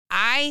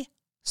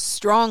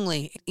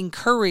strongly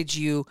encourage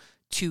you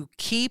to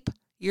keep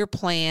your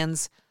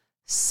plans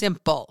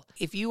simple.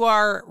 If you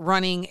are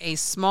running a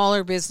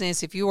smaller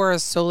business, if you are a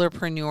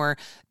solopreneur,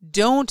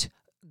 don't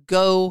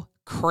go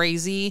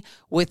crazy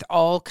with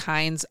all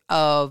kinds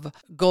of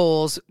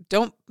goals.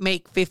 Don't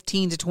make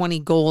 15 to 20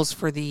 goals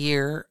for the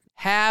year.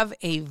 Have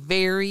a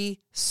very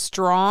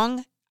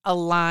strong,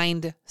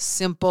 aligned,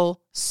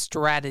 simple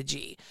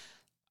strategy.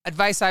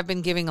 Advice I've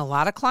been giving a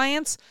lot of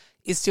clients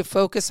is to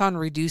focus on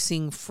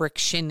reducing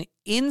friction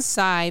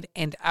inside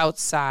and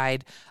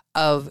outside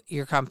of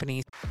your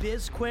company.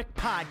 BizQuick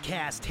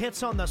Podcast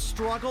hits on the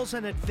struggles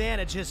and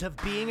advantages of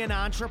being an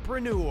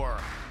entrepreneur.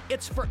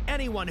 It's for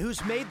anyone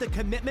who's made the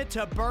commitment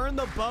to burn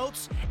the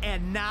boats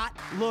and not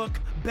look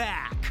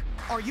back.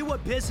 Are you a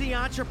busy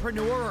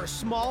entrepreneur or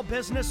small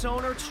business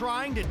owner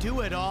trying to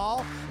do it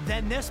all?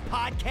 Then this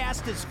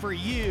podcast is for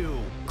you.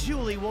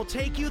 Julie will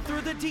take you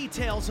through the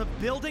details of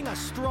building a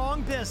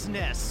strong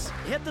business.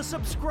 Hit the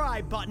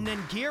subscribe button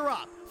and gear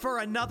up for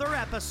another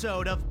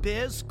episode of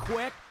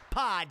BizQuick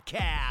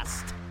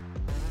Podcast.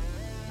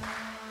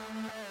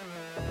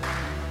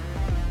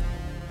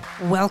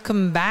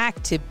 Welcome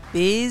back to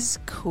Biz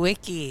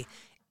Quickie.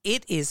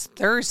 It is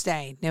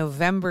Thursday,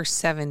 November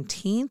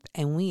 17th,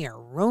 and we are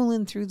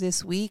rolling through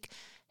this week,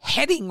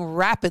 heading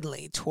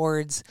rapidly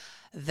towards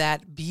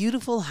that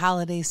beautiful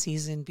holiday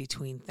season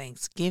between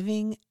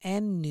Thanksgiving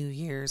and New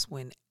Year's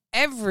when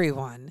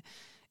everyone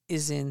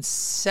is in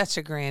such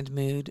a grand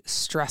mood,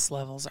 stress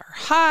levels are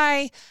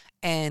high,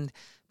 and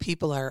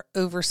people are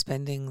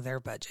overspending their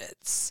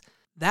budgets.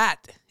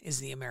 That is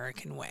the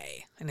American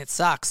way, and it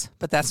sucks,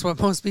 but that's what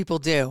most people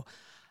do.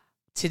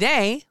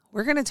 Today,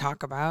 we're going to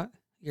talk about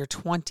your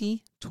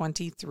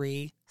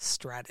 2023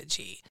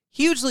 strategy.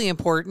 Hugely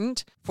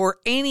important for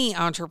any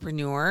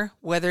entrepreneur,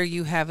 whether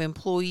you have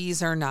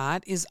employees or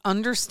not, is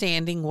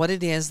understanding what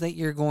it is that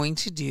you're going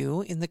to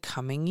do in the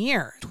coming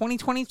year.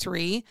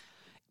 2023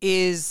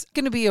 is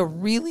going to be a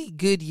really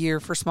good year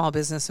for small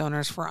business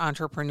owners, for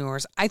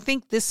entrepreneurs. I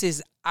think this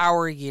is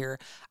our year.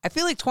 I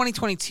feel like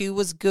 2022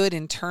 was good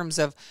in terms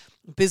of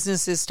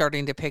businesses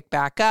starting to pick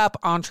back up,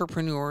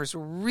 entrepreneurs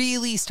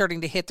really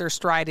starting to hit their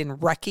stride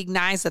and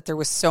recognize that there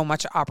was so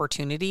much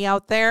opportunity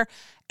out there.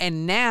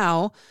 And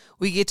now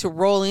we get to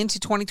roll into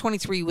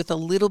 2023 with a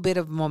little bit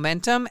of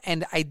momentum,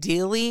 and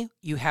ideally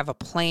you have a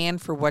plan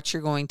for what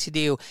you're going to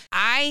do.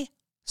 I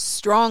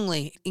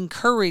strongly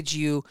encourage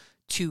you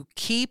to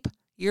keep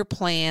your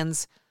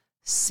plans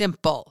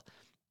simple.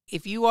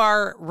 If you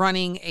are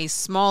running a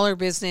smaller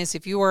business,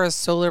 if you are a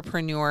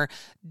solopreneur,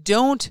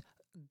 don't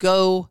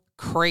go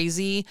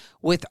crazy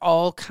with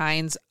all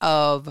kinds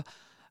of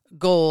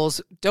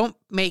goals. Don't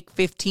make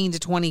 15 to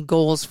 20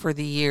 goals for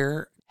the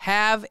year.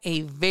 Have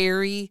a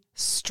very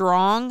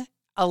strong,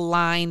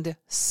 aligned,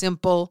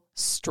 simple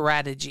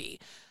strategy.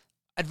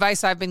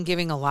 Advice I've been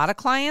giving a lot of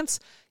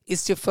clients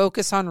is to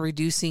focus on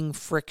reducing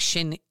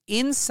friction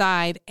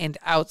inside and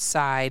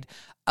outside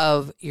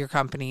of your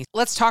company.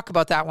 Let's talk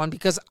about that one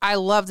because I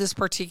love this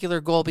particular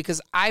goal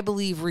because I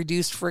believe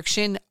reduced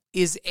friction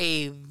is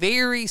a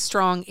very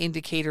strong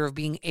indicator of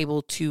being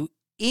able to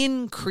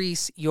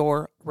increase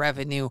your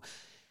revenue.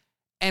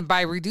 And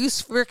by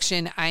reduce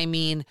friction, I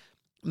mean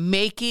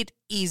make it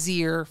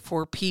easier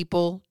for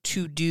people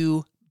to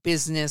do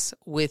business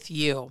with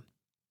you.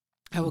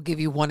 I will give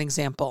you one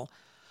example.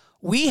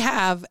 We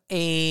have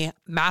a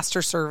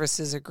master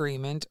services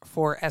agreement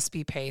for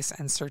SB Pace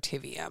and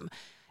Certivium.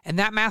 And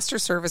that master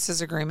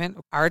services agreement,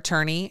 our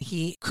attorney,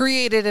 he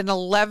created an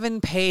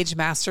 11-page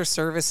master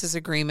services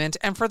agreement.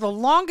 And for the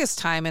longest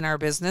time in our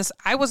business,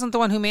 I wasn't the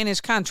one who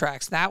managed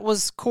contracts. That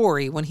was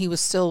Corey when he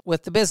was still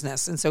with the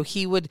business. And so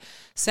he would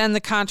send the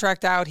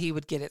contract out, he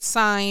would get it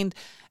signed.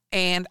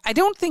 And I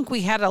don't think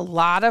we had a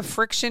lot of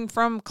friction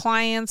from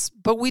clients,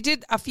 but we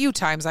did a few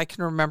times. I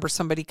can remember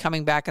somebody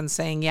coming back and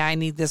saying, yeah, I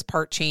need this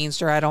part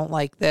changed or I don't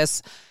like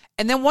this.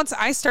 And then once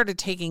I started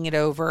taking it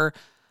over,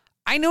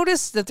 I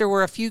noticed that there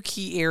were a few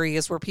key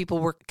areas where people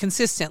were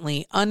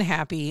consistently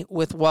unhappy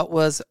with what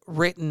was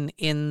written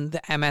in the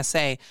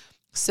MSA.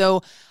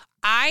 So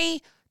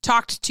I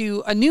talked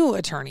to a new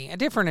attorney, a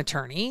different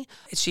attorney.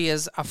 She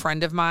is a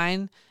friend of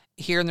mine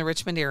here in the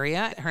Richmond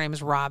area. Her name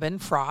is Robin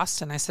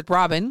Frost. And I said,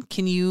 Robin,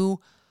 can you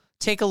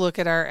take a look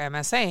at our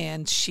MSA?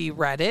 And she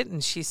read it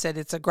and she said,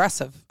 it's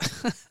aggressive.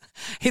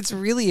 It's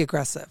really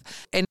aggressive.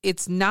 And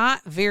it's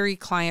not very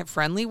client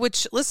friendly,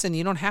 which, listen,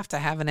 you don't have to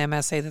have an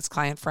MSA that's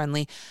client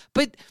friendly.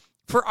 But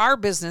for our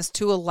business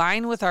to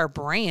align with our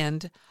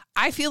brand,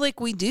 I feel like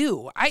we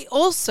do. I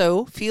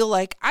also feel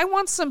like I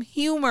want some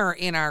humor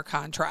in our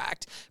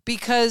contract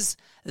because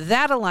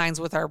that aligns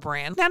with our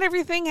brand. Not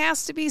everything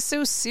has to be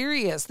so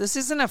serious. This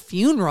isn't a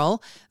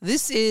funeral.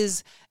 This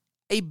is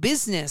a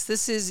business.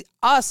 This is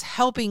us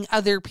helping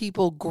other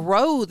people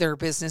grow their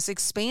business,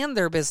 expand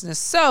their business.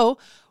 So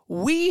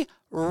we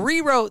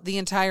rewrote the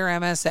entire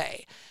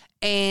MSA,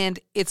 and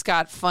it's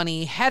got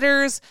funny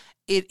headers.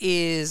 It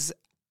is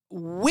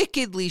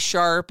wickedly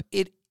sharp.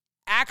 It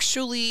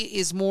actually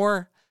is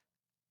more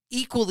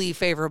equally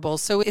favorable.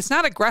 So it's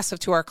not aggressive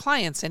to our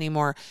clients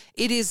anymore.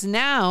 It is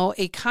now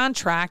a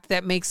contract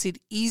that makes it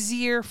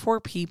easier for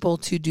people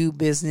to do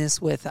business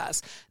with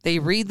us. They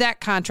read that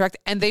contract,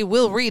 and they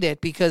will read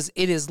it because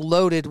it is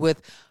loaded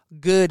with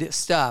good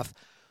stuff.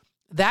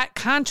 That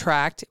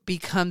contract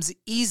becomes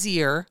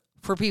easier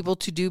for people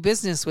to do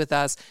business with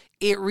us.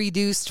 It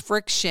reduced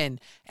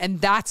friction,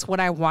 and that's what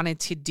I wanted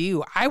to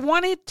do. I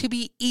wanted to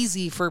be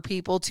easy for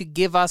people to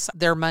give us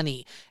their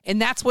money,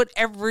 and that's what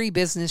every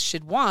business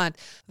should want.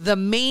 The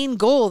main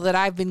goal that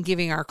I've been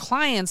giving our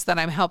clients that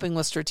I'm helping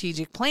with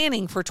strategic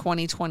planning for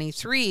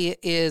 2023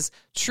 is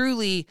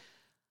truly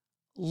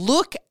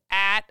look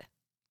at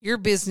your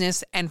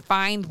business and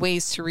find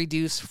ways to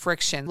reduce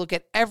friction. Look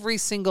at every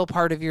single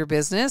part of your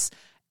business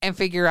and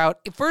figure out,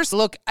 first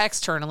look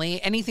externally,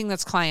 anything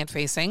that's client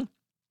facing,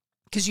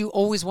 because you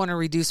always want to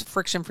reduce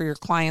friction for your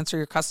clients or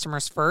your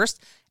customers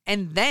first,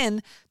 and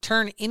then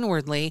turn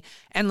inwardly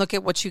and look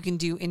at what you can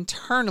do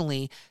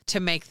internally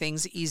to make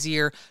things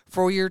easier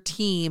for your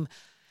team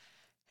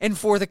and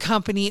for the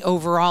company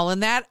overall.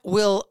 And that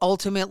will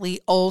ultimately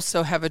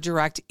also have a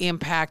direct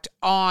impact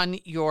on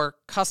your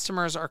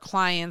customers or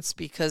clients,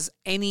 because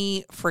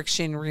any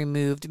friction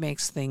removed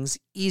makes things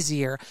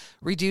easier.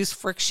 Reduce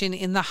friction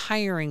in the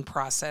hiring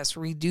process,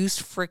 reduce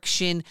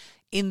friction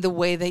in the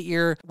way that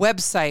your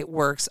website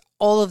works,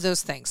 all of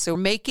those things. So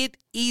make it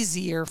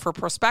easier for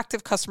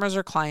prospective customers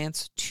or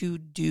clients to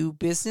do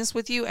business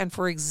with you, and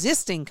for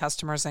existing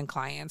customers and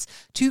clients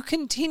to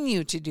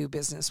continue to do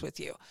business with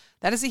you.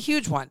 That is a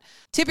huge one.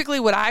 Typically,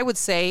 what I would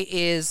say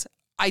is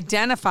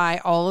identify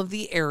all of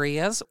the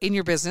areas in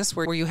your business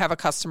where you have a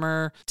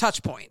customer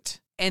touch point,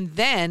 and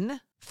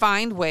then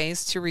find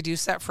ways to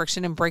reduce that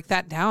friction and break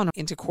that down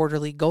into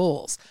quarterly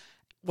goals,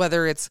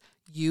 whether it's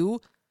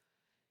you,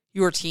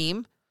 your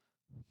team,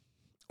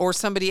 or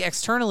somebody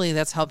externally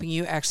that's helping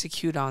you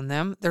execute on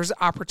them. There's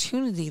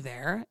opportunity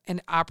there,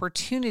 and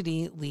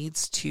opportunity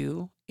leads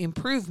to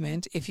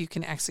improvement if you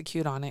can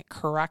execute on it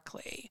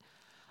correctly.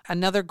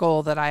 Another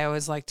goal that I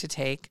always like to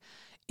take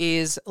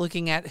is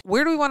looking at,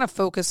 where do we want to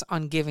focus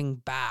on giving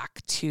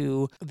back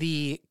to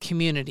the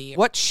community?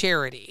 What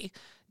charity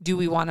do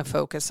we want to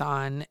focus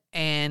on?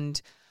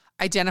 And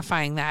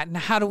identifying that, and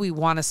how do we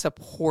want to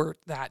support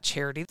that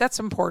charity? That's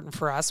important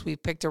for us. We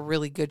picked a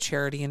really good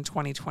charity in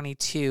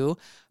 2022,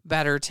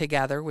 Better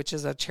Together, which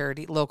is a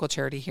charity, local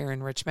charity here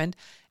in Richmond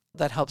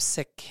that helps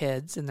sick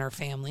kids and their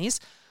families.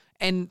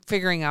 And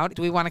figuring out,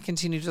 do we want to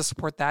continue to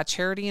support that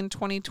charity in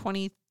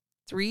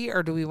 2023,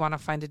 or do we want to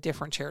find a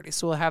different charity?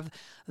 So we'll have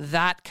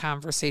that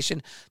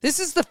conversation. This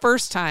is the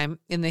first time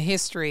in the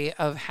history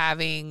of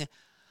having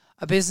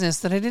a business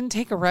that I didn't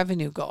take a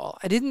revenue goal.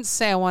 I didn't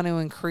say I want to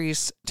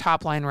increase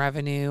top line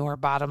revenue or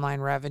bottom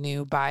line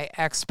revenue by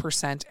X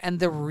percent.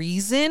 And the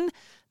reason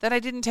that I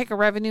didn't take a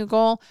revenue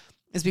goal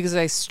is because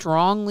I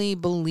strongly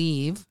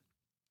believe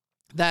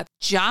that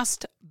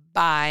just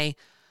by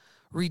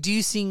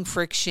reducing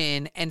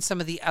friction and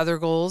some of the other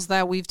goals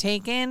that we've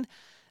taken,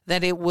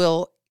 that it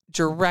will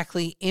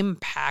directly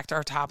impact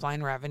our top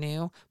line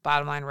revenue,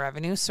 bottom line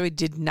revenue. So I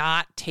did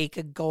not take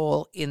a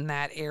goal in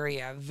that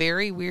area.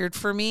 Very weird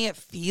for me. It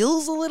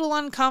feels a little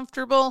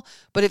uncomfortable,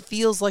 but it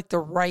feels like the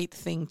right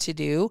thing to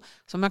do.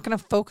 So I'm not going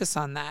to focus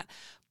on that.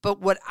 But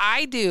what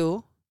I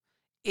do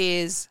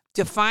is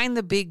define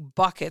the big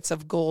buckets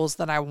of goals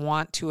that I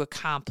want to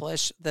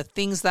accomplish, the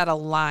things that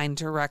align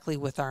directly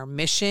with our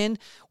mission,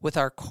 with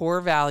our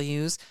core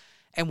values,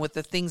 and with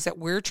the things that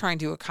we're trying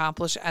to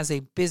accomplish as a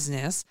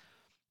business.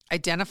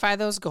 Identify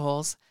those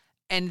goals,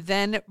 and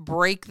then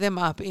break them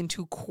up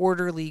into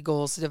quarterly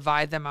goals,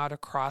 divide them out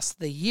across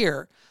the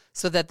year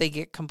so that they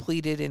get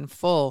completed in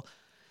full.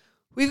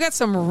 We've got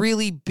some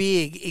really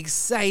big,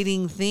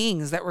 exciting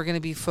things that we're going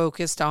to be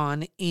focused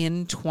on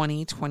in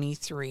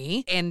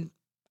 2023, and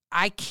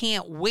I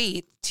can't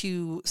wait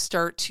to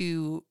start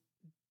to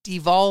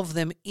devolve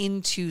them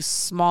into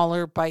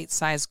smaller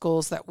bite-sized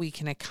goals that we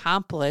can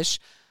accomplish,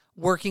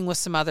 working with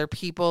some other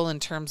people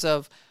in terms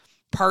of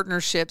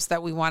partnerships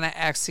that we want to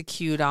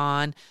execute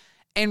on,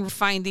 and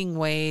finding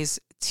ways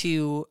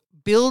to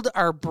build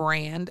our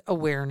brand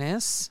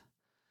awareness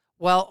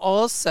while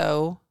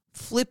also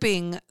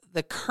flipping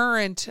the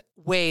current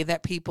way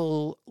that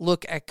people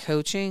look at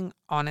coaching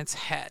on its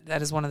head.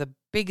 That is one of the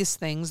biggest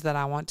things that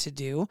I want to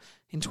do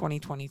in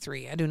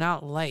 2023. I do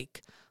not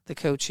like the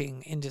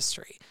coaching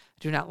industry. I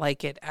do not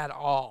like it at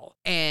all.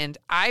 And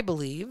I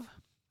believe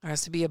there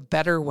has to be a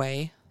better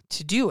way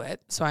to do it.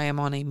 So I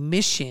am on a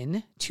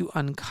mission to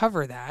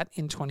uncover that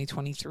in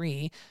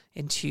 2023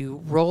 and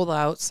to roll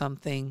out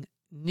something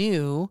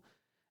new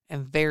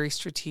and very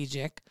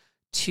strategic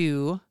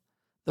to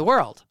the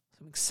world.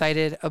 I'm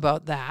excited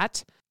about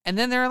that. And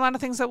then there are a lot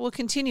of things that will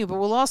continue, but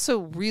we'll also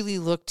really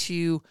look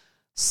to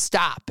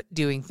stop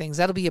doing things.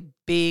 That'll be a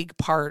big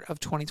part of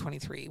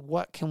 2023.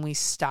 What can we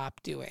stop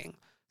doing?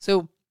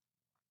 So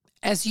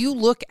as you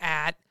look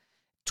at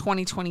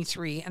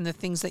 2023 and the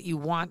things that you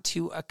want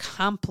to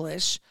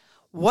accomplish,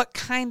 what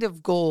kind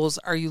of goals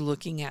are you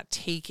looking at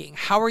taking?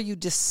 How are you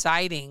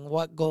deciding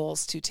what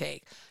goals to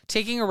take?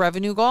 Taking a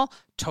revenue goal,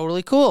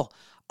 totally cool.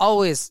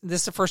 always,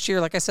 this is the first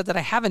year, like I said, that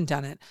I haven't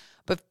done it,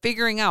 but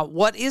figuring out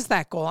what is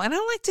that goal. And I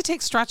like to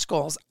take stretch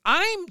goals.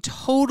 I'm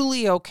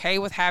totally okay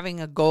with having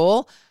a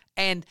goal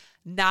and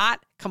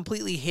not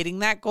completely hitting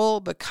that goal,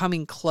 but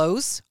coming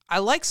close. I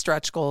like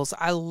stretch goals.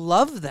 I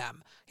love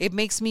them. It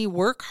makes me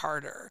work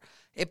harder.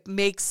 It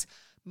makes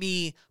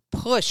me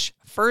push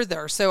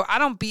further. So I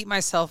don't beat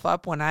myself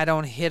up when I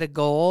don't hit a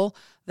goal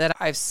that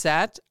I've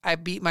set. I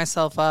beat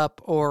myself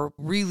up or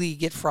really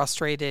get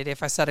frustrated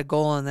if I set a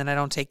goal and then I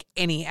don't take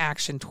any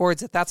action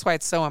towards it. That's why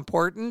it's so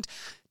important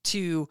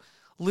to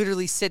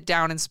literally sit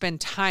down and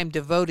spend time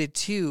devoted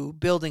to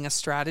building a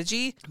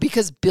strategy,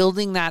 because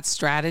building that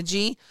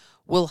strategy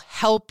will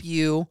help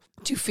you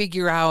to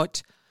figure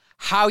out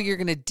how you're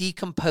going to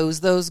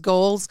decompose those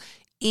goals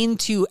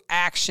into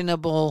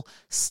actionable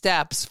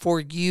steps for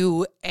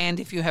you. And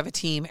if you have a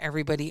team,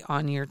 everybody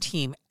on your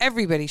team,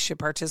 everybody should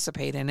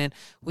participate in it.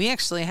 We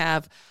actually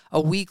have a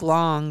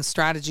week-long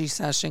strategy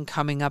session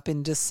coming up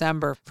in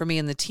December for me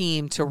and the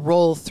team to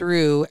roll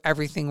through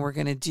everything we're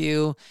going to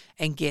do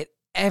and get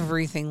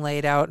everything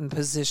laid out and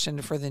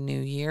positioned for the new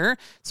year.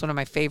 It's one of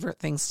my favorite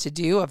things to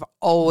do. I've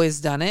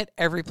always done it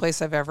every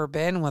place I've ever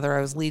been, whether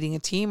I was leading a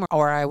team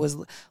or I was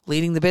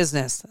leading the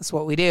business. That's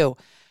what we do.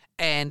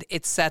 And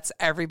it sets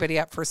everybody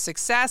up for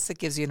success. It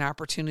gives you an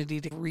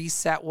opportunity to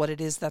reset what it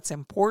is that's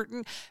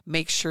important.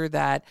 Make sure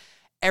that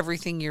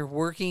everything you're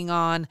working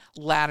on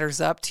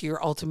ladders up to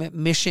your ultimate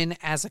mission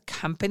as a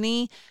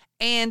company.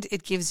 And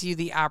it gives you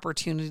the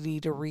opportunity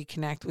to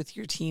reconnect with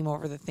your team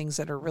over the things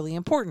that are really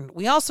important.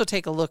 We also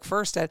take a look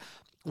first at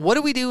what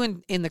do we do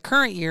in the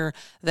current year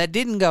that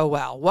didn't go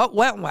well? What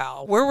went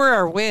well? Where were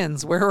our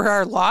wins? Where were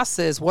our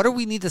losses? What do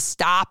we need to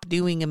stop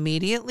doing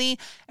immediately?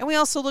 And we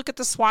also look at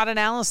the SWOT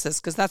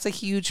analysis, because that's a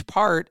huge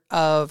part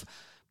of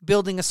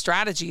building a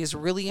strategy, is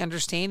really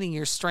understanding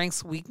your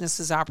strengths,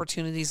 weaknesses,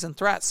 opportunities, and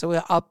threats. So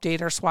we'll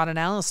update our SWOT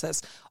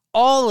analysis.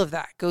 All of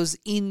that goes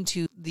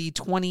into the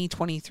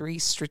 2023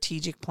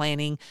 strategic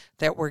planning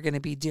that we're going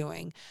to be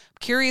doing. I'm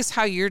curious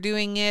how you're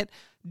doing it.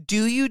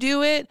 Do you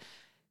do it?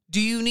 Do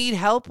you need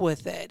help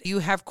with it? You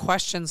have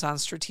questions on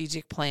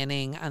strategic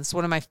planning. And it's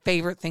one of my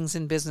favorite things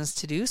in business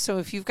to do. So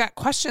if you've got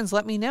questions,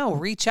 let me know.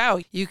 Reach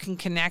out. You can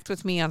connect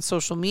with me on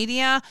social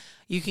media.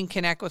 You can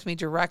connect with me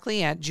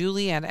directly at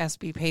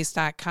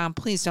julie@sbpace.com.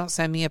 Please don't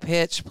send me a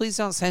pitch. Please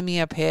don't send me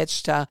a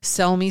pitch to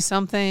sell me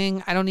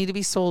something I don't need to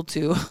be sold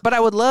to. But I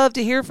would love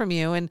to hear from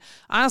you. And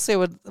honestly, I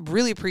would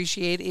really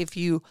appreciate if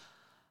you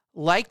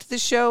liked the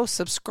show,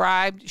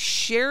 subscribed,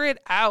 share it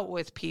out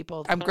with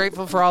people. I'm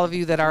grateful for all of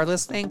you that are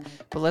listening,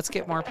 but let's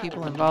get more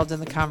people involved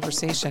in the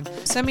conversation.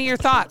 Send me your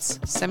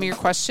thoughts, send me your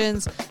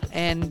questions,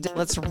 and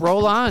let's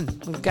roll on.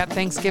 We've got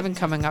Thanksgiving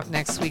coming up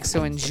next week,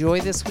 so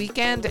enjoy this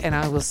weekend, and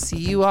I will see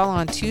you all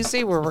on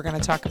Tuesday, where we're going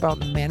to talk about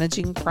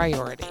managing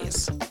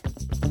priorities.